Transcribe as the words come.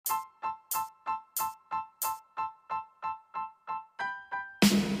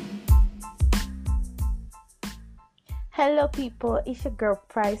Hello, people. It's your girl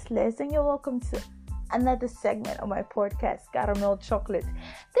Priceless, and you're welcome to another segment of my podcast, Caramel Chocolate.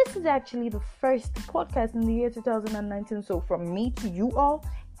 This is actually the first podcast in the year 2019. So, from me to you all,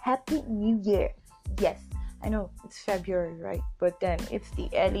 Happy New Year. Yes, I know it's February, right? But then it's the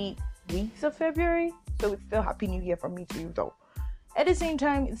early weeks of February, so it's still Happy New Year from me to you, though. At the same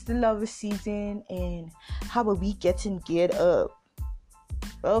time, it's the love season, and how are we getting geared up?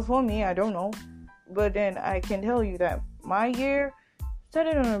 Well, for me, I don't know. But then I can tell you that my year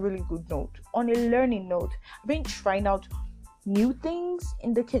started on a really good note, on a learning note. I've been trying out new things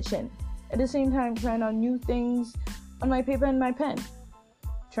in the kitchen. At the same time, trying out new things on my paper and my pen.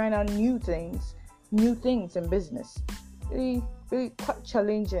 Trying out new things in business. Really quite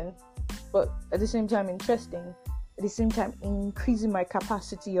challenging, but at the same time interesting. At the same time, increasing my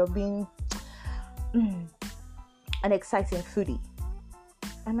capacity of being an exciting foodie.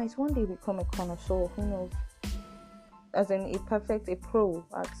 I might one day become a connoisseur, who knows? As in a pro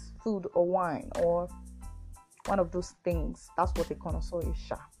at food or wine or one of those things. That's what a connoisseur is,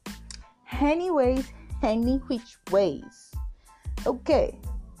 sha. Anyways, any which ways. Okay.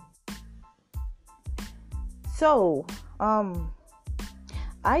 So,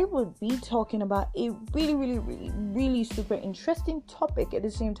 I would be talking about a really super interesting topic at the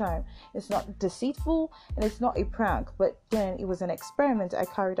same time. It's not deceitful and it's not a prank, but then it was an experiment I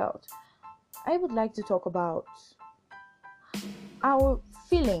carried out. I would like to talk about our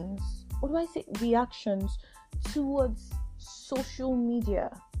feelings, reactions towards social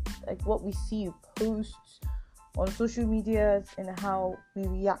media, like what we see posts on social media and how we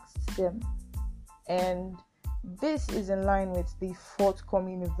react to them. And this is in line with the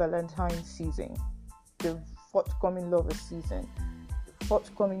forthcoming Valentine's season, the forthcoming lover season, the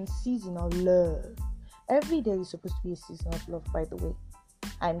forthcoming season of love. Every day is supposed to be a season of love, by the way.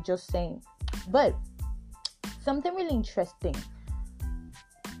 I'm just saying. But something really interesting.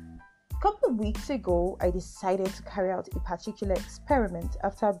 A couple of weeks ago, I decided to carry out a particular experiment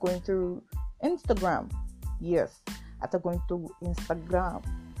after going through Instagram. Yes, after going through Instagram.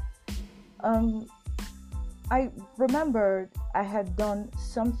 I remembered I had done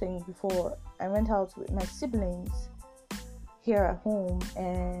something before. I went out with my siblings here at home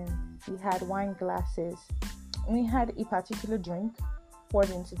and we had wine glasses. We had a particular drink poured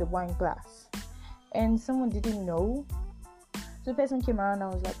into the wine glass. And someone didn't know. So the person came around and I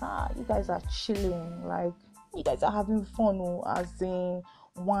was like, you guys are chilling. Like, you guys are having fun as in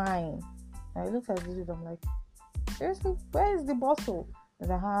wine. And I looked at this I'm like, seriously? Where is the bottle?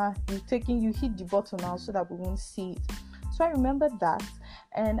 You hit the bottle now so that we won't see it. So I remembered that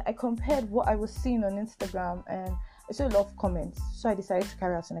and I compared what I was seeing on Instagram and I saw a lot of comments. So I decided to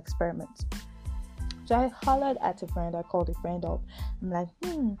carry out an experiment. So I hollered at a friend. I called a friend up. I'm like,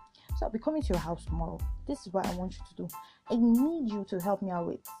 so I'll be coming to your house tomorrow. This is what I want you to do. I need you to help me out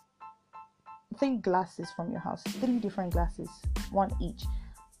with 3 glasses from your house. 3 different glasses, 1 each.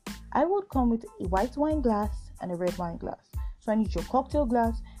 I would come with a white wine glass and a red wine glass. So I need your cocktail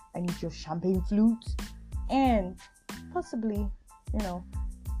glass, I need your champagne flute, and possibly,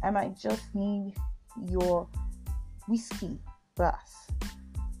 I might just need your whiskey glass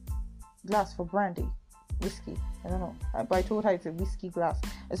for brandy, whiskey. I don't know, but I told her it's a whiskey glass.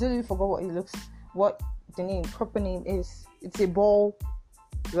 I totally forgot what the proper name is. It's a ball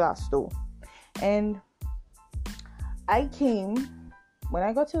glass though. And when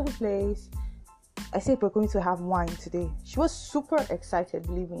I got to her place, I said we're going to have wine today. She was super excited,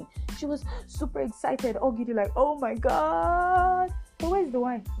 believe me. She was super excited. All giddy, like, oh my god. But where's the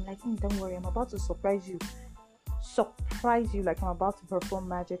wine? I'm like, don't worry, I'm about to surprise you. Like I'm about to perform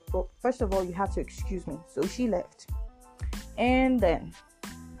magic. But first of all, you have to excuse me. So she left. And then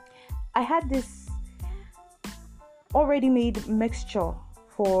I had this already made mixture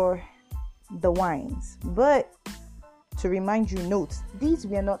for the wines. But to remind you, note, these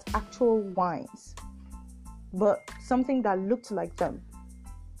were not actual wines, but something that looked like them,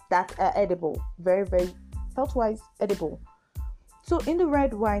 that are edible, very health-wise edible. So in the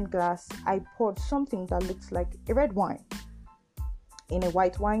red wine glass, I poured something that looked like a red wine. In a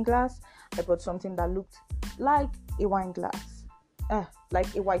white wine glass, I poured something that looked like a wine glass,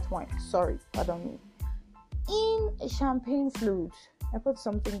 like a white wine. Sorry, pardon me. In a champagne flute, I put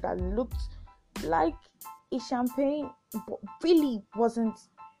something that looked like a champagne, but really wasn't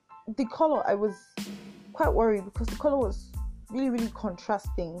the color. I was quite worried because the color was really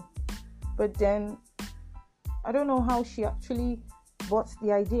contrasting. But then I don't know how she actually bought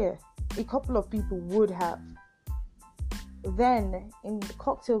the idea. A couple of people would have. Then in the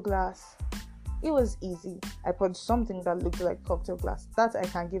cocktail glass, it was easy. I put something that looked like cocktail glass. That I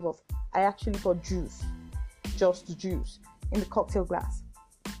can give off. I actually got juice just juice in the cocktail glass.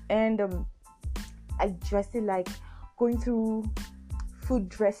 And I dressed it like going through food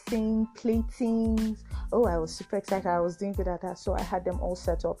dressing, platings. Oh, I was super excited. I was doing good at that. So I had them all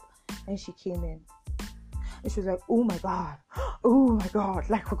set up. And she came in. And she was like, oh my God,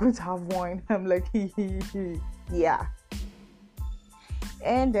 like we're going to have wine. I'm like, yeah.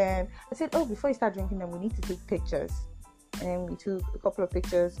 And then I said, oh, before you start drinking them, we need to take pictures. And we took a couple of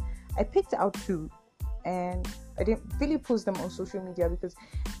pictures. I picked out 2, and I didn't really post them on social media because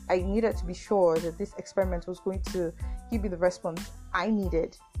I needed to be sure that this experiment was going to give me the response I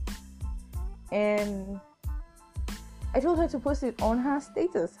needed. And I told her to post it on her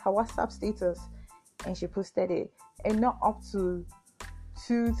status, her WhatsApp status, and she posted it. And not up to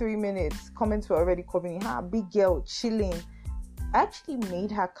 2-3 minutes, comments were already coming. Her big girl chilling. I actually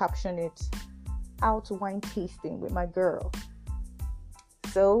made her caption it, out wine tasting with my girl.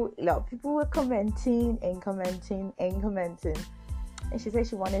 So a lot of people were commenting. And she said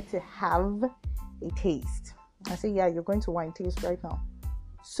she wanted to have a taste. I said, yeah, you're going to wine taste right now.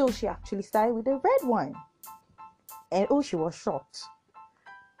 So she actually started with the red wine. And she was shocked.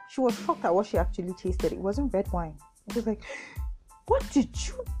 She was shocked at what she actually tasted. It wasn't red wine. It was like, what did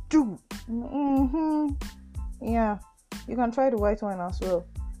you do? Yeah, you can try the white wine as well.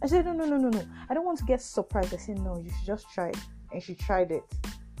 I said, no. I don't want to get surprised. I said, no, you should just try it. And she tried it.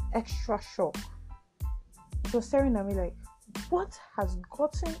 Extra shock. She was staring at me like, what has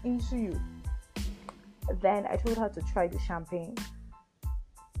gotten into you? Then I told her to try the champagne.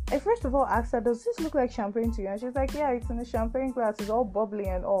 I first of all asked her, does this look like champagne to you? And she's like, yeah, it's in a champagne glass. It's all bubbly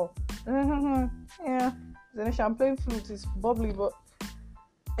and all. Yeah, it's in a champagne flute. It's bubbly, but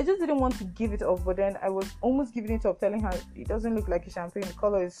I just didn't want to give it up. But then I was almost giving it up, telling her it doesn't look like a champagne. The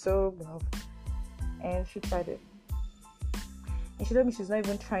color is so well. And she tried it. And she told me she's not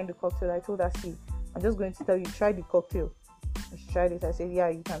even trying the cocktail. I told her, see, I'm just going to tell you, try the cocktail. And she tried it. I said, yeah,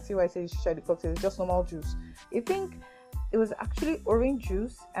 you can see why I said you should try the cocktail. It's just normal juice. I think it was actually orange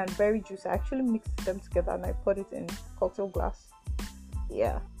juice and berry juice. I actually mixed them together and I put it in cocktail glass.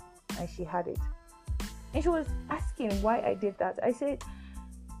 Yeah. And she had it. And she was asking why I did that. I said,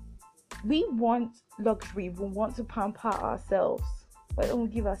 we want luxury. We want to pamper ourselves. Why don't we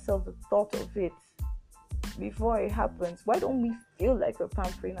give ourselves the thought of it before it happens? Why don't we feel like we're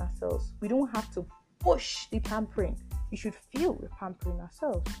pampering ourselves? We don't have to push the pampering. We should feel we're pampering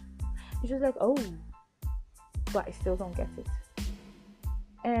ourselves. And she was like, oh, but I still don't get it.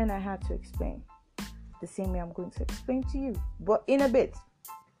 And I had to explain. The same way I'm going to explain to you, but in a bit.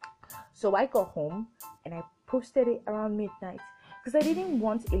 So I got home and I posted it around midnight because I didn't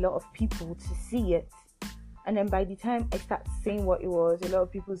want a lot of people to see it. And then by the time I start saying what it was, a lot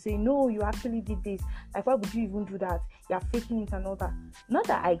of people say, no, you actually did this. Like, why would you even do that? You're faking it and all that. Not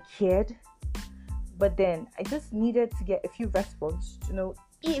that I cared, but then I just needed to get a few responses to know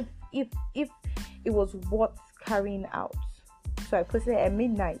if it was worth carrying out. So I posted it at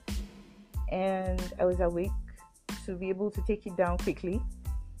midnight and I was awake to be able to take it down quickly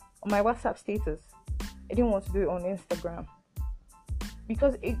on my WhatsApp status. I didn't want to do it on Instagram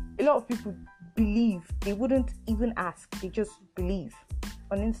because a lot of people believe. They wouldn't even ask, they just believe.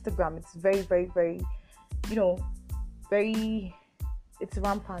 On Instagram it's very, very, very, it's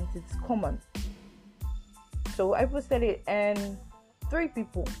rampant, it's common. So I posted it and 3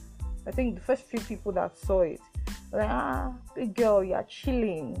 people, I think the first few people that saw it were like, big girl, you're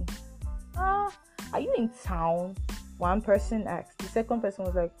chilling. Are you in town? One person asked. The second person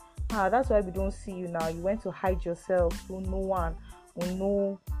was like, that's why we don't see you now. You went to hide yourself so no one will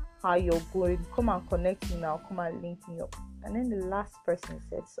know how you're going. Come and connect me now. Come and link me up. And then the last person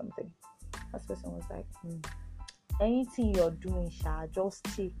said something. Last person was like, anything you're doing, Sha, just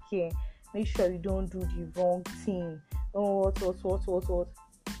take care. Make sure you don't do the wrong thing. Oh, what.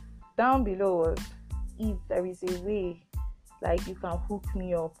 Down below was, if there is a way, like you can hook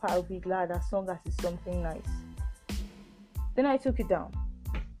me up, I'll be glad as long as it's something nice. Then I took it down.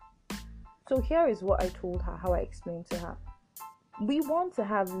 So here is what I told her, how I explained to her. We want to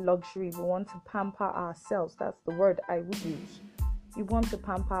have luxury. We want to pamper ourselves. That's the word I would use. We want to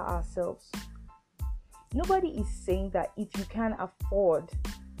pamper ourselves. Nobody is saying that if you can't afford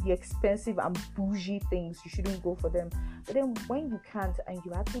the expensive and bougie things, you shouldn't go for them. But then when you can't and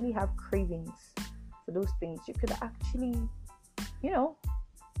you actually have cravings for those things, you could actually,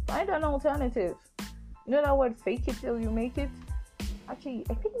 find an alternative. You know that word, fake it till you make it? Actually,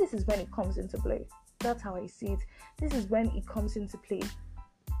 I think this is when it comes into play. That's how I see it. This is when it comes into play.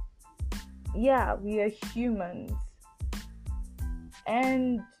 Yeah, we are humans.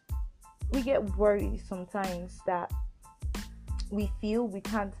 And we get worried sometimes that we feel we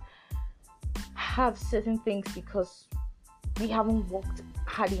can't have certain things because we haven't worked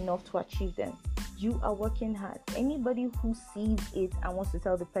hard enough to achieve them. You are working hard. Anybody who sees it and wants to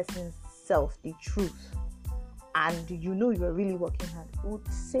tell the person's self the truth, and you know you are really working hard,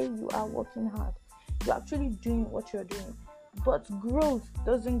 would say you are working hard. You're actually doing what you're doing. But growth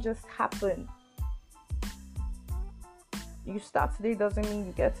doesn't just happen. You start today doesn't mean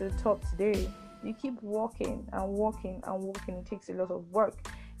you get to the top today. You keep walking and walking and walking. It takes a lot of work.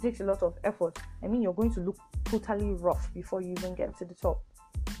 It takes a lot of effort. I mean, you're going to look totally rough before you even get to the top,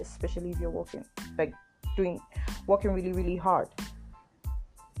 especially if you're working really, really hard.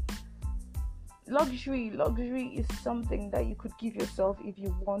 Luxury is something that you could give yourself if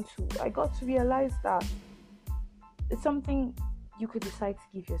you want to. I got to realize that it's something you could decide to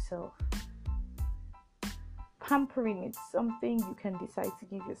give yourself. Pampering, it's something you can decide to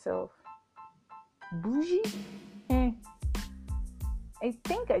give yourself. Bougie? I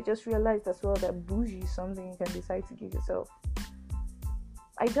think I just realized as well that bougie is something you can decide to give yourself.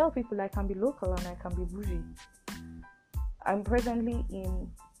 I tell people I can be local and I can be bougie. I'm presently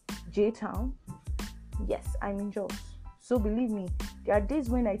in J-Town. Yes, I'm in Jos. So believe me, there are days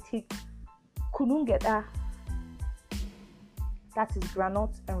when I take kunungeta, that is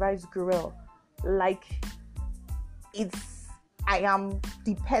granite and rice grill, like I am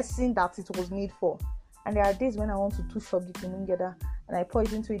the person that it was made for. And there are days when I want to touch up the kunungeta and I pour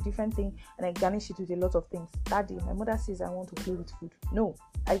it into a different thing and I garnish it with a lot of things. That day, my mother says I want to play with food. No,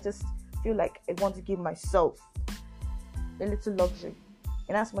 I just feel like I want to give myself a little luxury.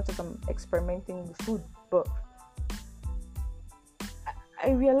 And as much as I'm experimenting with food, but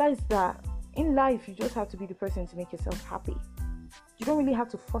I realized that in life, you just have to be the person to make yourself happy. You don't really have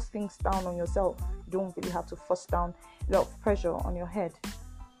to force things down on yourself. You don't really have to force down a lot of pressure on your head.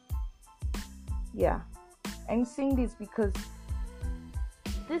 Yeah, I'm saying this because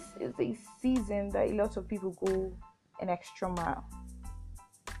this is a season that a lot of people go an extra mile.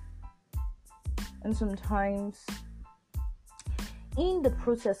 And sometimes in the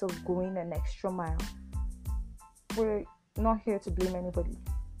process of going an extra mile, we're not here to blame anybody.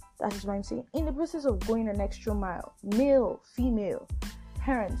 That is why I'm saying in the process of going an extra mile, male, female,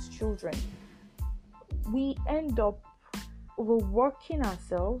 parents, children, we end up overworking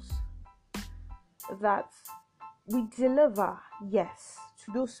ourselves that we deliver, yes,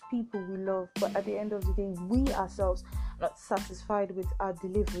 to those people we love, but at the end of the day, we ourselves are not satisfied with our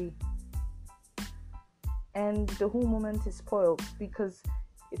delivery. And the whole moment is spoiled because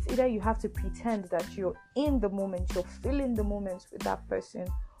it's either you have to pretend that you're in the moment, you're feeling the moment with that person,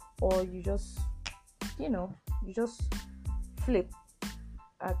 or you just, flip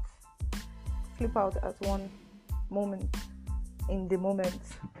out at one moment in the moment.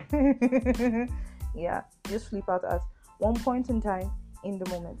 Yeah, just flip out at one point in time in the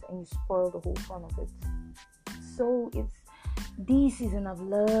moment and you spoil the whole fun of it. So it's the season of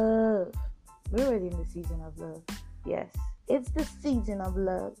love. We're already in the season of love. Yes, it's the season of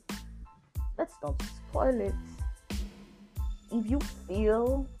love. Let's not spoil it. If you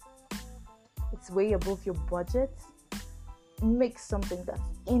feel it's way above your budget, make something that's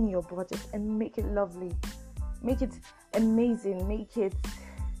in your budget and make it lovely. Make it amazing. Make it,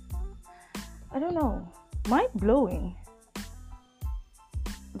 I don't know, mind-blowing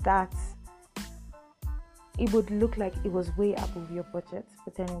that it would look like it was way above your budget,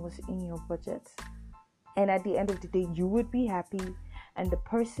 but then it was in your budget. And at the end of the day, you would be happy, and the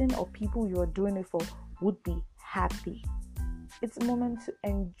person or people you are doing it for would be happy. It's a moment to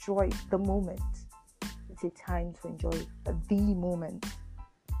enjoy the moment. It's a time to enjoy the moment.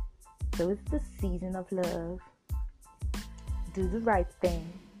 So it's the season of love. Do the right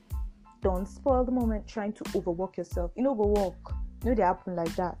thing. Don't spoil the moment trying to overwork yourself. Overwork. They happen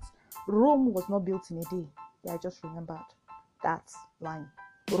like that. Rome was not built in a day. Yeah, I just remembered that line.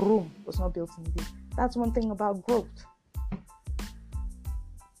 Rome was not built in a day. That's one thing about growth.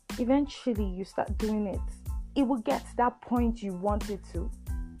 Eventually, you start doing it. It will get to that point you want it to.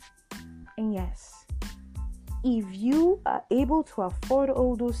 And yes, if you are able to afford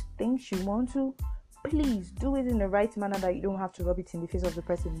all those things you want to, please do it in the right manner that you don't have to rub it in the face of the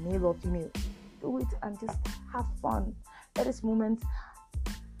person, male or female. Do it and just have fun. Let this moment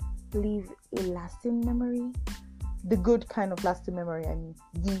leave a lasting memory. The good kind of lasting memory, I mean.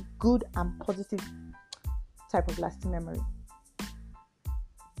 The good and positive type of lasting memory.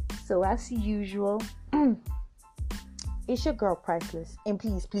 So as usual, it's your girl Priceless. And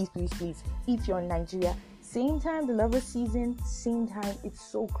please, if you're in Nigeria, same time the lover season, same time it's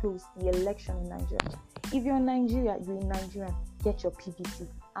so close, the election in Nigeria. If you're in Nigeria, get your PVC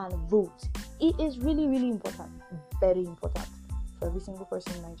and vote. It is really, really important, very important for every single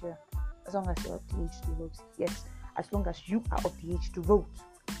person in Nigeria. as long as you're of the age to vote. Yes, as long as you are of the age to vote,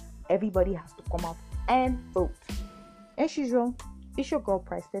 everybody has to come out and vote. As usual, it's your girl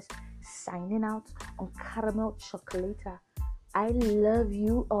Priceless signing out on Caramel Chocolata. I love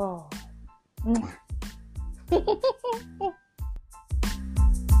you all.